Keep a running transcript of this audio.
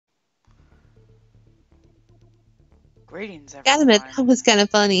Greetings, Gotta admit, everyone. that was kind of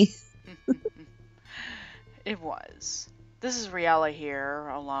funny. It was. This is Reala here,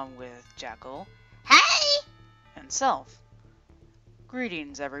 along with Jackal Hey! and Self.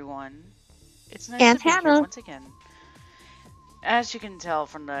 Greetings, everyone. It's nice And to be here Hannah. once again. As you can tell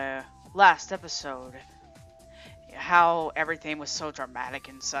from the last episode, how everything was so dramatic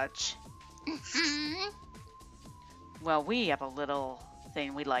and such, well, we have a little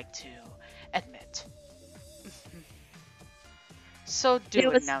thing we'd like to admit. So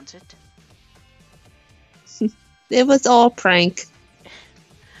do announce it. It was all prank.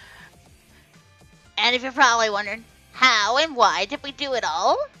 And if you're probably wondering, how and why did we do it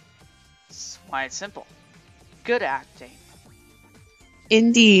all? It's why it's simple. Good acting.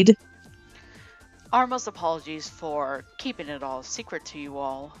 Indeed. Our most apologies for keeping it all secret to you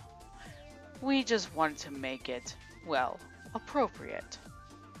all. We just wanted to make it, well, appropriate.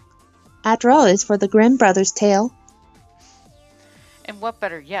 After all, it's for the Grimm brothers' tale. And what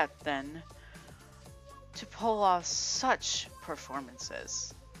better yet than to pull off such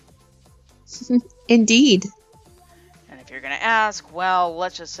performances? Indeed. And if you're gonna ask, well,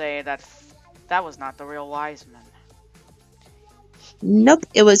 let's just say that was not the real Wiseman. Nope,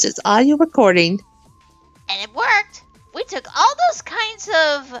 it was just audio recording. And it worked. We took all those kinds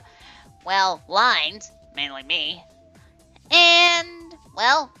of, well, lines, mainly me, and,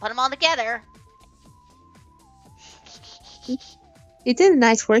 well, put them all together. You did a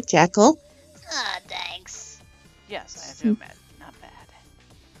nice work, Jackal. Ah, thanks. Yes, I have to admit, not bad.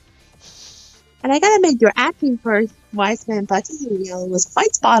 And I gotta admit, your acting for Wiseman Bucky Reala was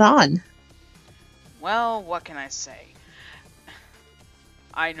quite spot on. Well, what can I say?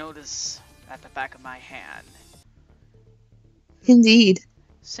 I notice at the back of my hand. Indeed.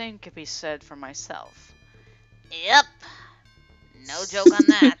 Same could be said for myself. Yep. No joke on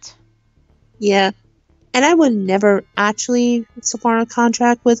that. Yeah. And I would never actually support a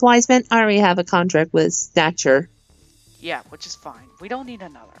contract with Wiseman. I already have a contract with Stature. Yeah, which is fine. We don't need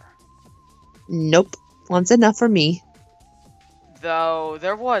another. Nope. One's enough for me. Though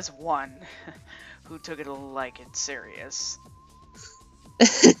there was one who took it like it's serious.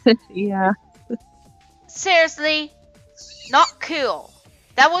 Yeah. Seriously? Not cool.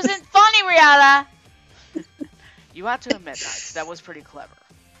 That wasn't funny, Reala. You have to admit, Knights, that was pretty clever.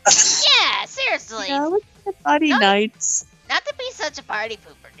 Yeah, seriously. Yeah, look at the Buddy Nights. Not to be such a party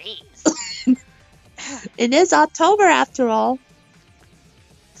pooper, jeez. It is October after all.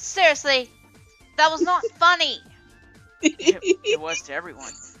 Seriously, that was not funny. It was to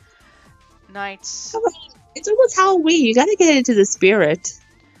everyone. Knights, It's almost Halloween. You gotta get into the spirit.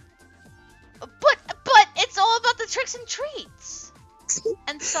 But it's all about the tricks and treats.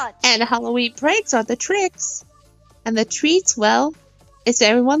 And such. And Halloween pranks are the tricks. And the treats, well, it's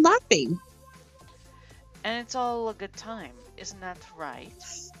everyone laughing. and it's all a good time, isn't that right?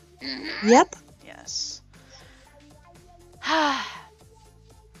 Yep. Yes.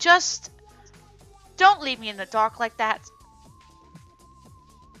 Just don't leave me in the dark like that.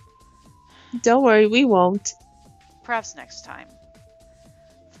 Don't worry, we won't. Perhaps next time.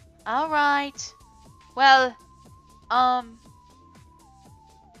 Alright. Well,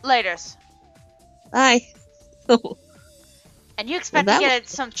 laters. Bye. And you expect Well, to that get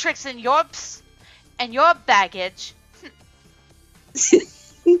some tricks in your baggage.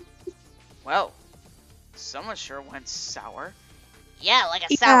 Well, someone sure went sour. Yeah, like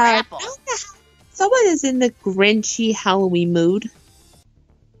a sour apple. Someone is in the Grinchy Halloween mood.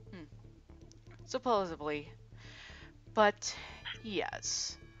 Supposedly. But,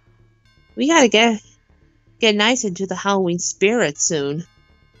 yes. We gotta get nice into the Halloween spirit soon.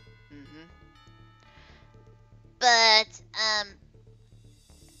 But,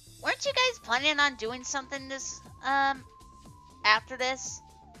 weren't you guys planning on doing something this, after this?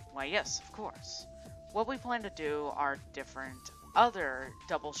 Why, yes, of course. What we plan to do are different other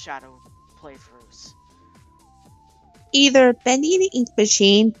Double Shadow playthroughs. Either Bendy the Ink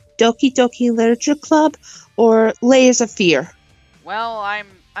Machine, Doki Doki Literature Club, or Layers of Fear. Well,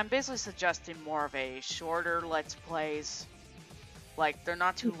 I'm basically suggesting more of a shorter Let's Plays. Like, they're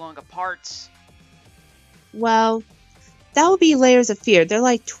not too long apart. Well, that would be Layers of Fear. They're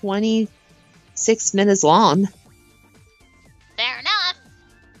like 26 minutes long. Fair enough.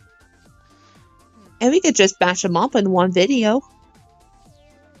 And we could just bash them up in one video.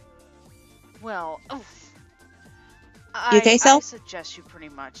 Well, You okay, I Sel? suggest you pretty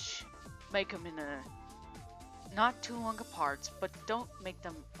much make them in a not too long apart, but don't make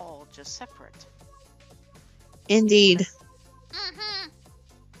them all just separate. Indeed. Mm-hmm.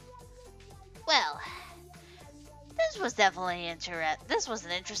 Well, this was definitely this was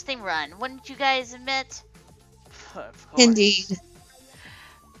an interesting run, wouldn't you guys admit? Of course. Indeed.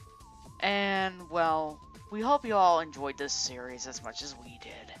 And, well, we hope you all enjoyed this series as much as we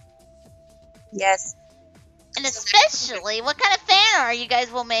did. Yes. And especially, what kind of fan art you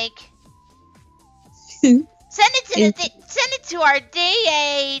guys will make? Send it to our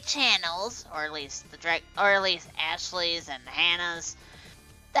DA channels, or at least Ashley's and Hannah's.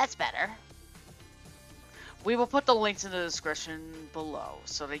 That's better. We will put the links in the description below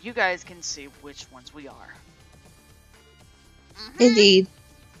so that you guys can see which ones we are. Mhm. Indeed.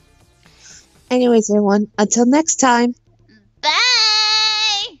 Anyways, everyone, until next time,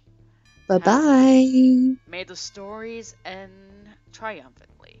 Bye! bye-bye. May the stories end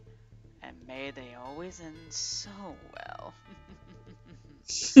triumphantly, and may they always end so well.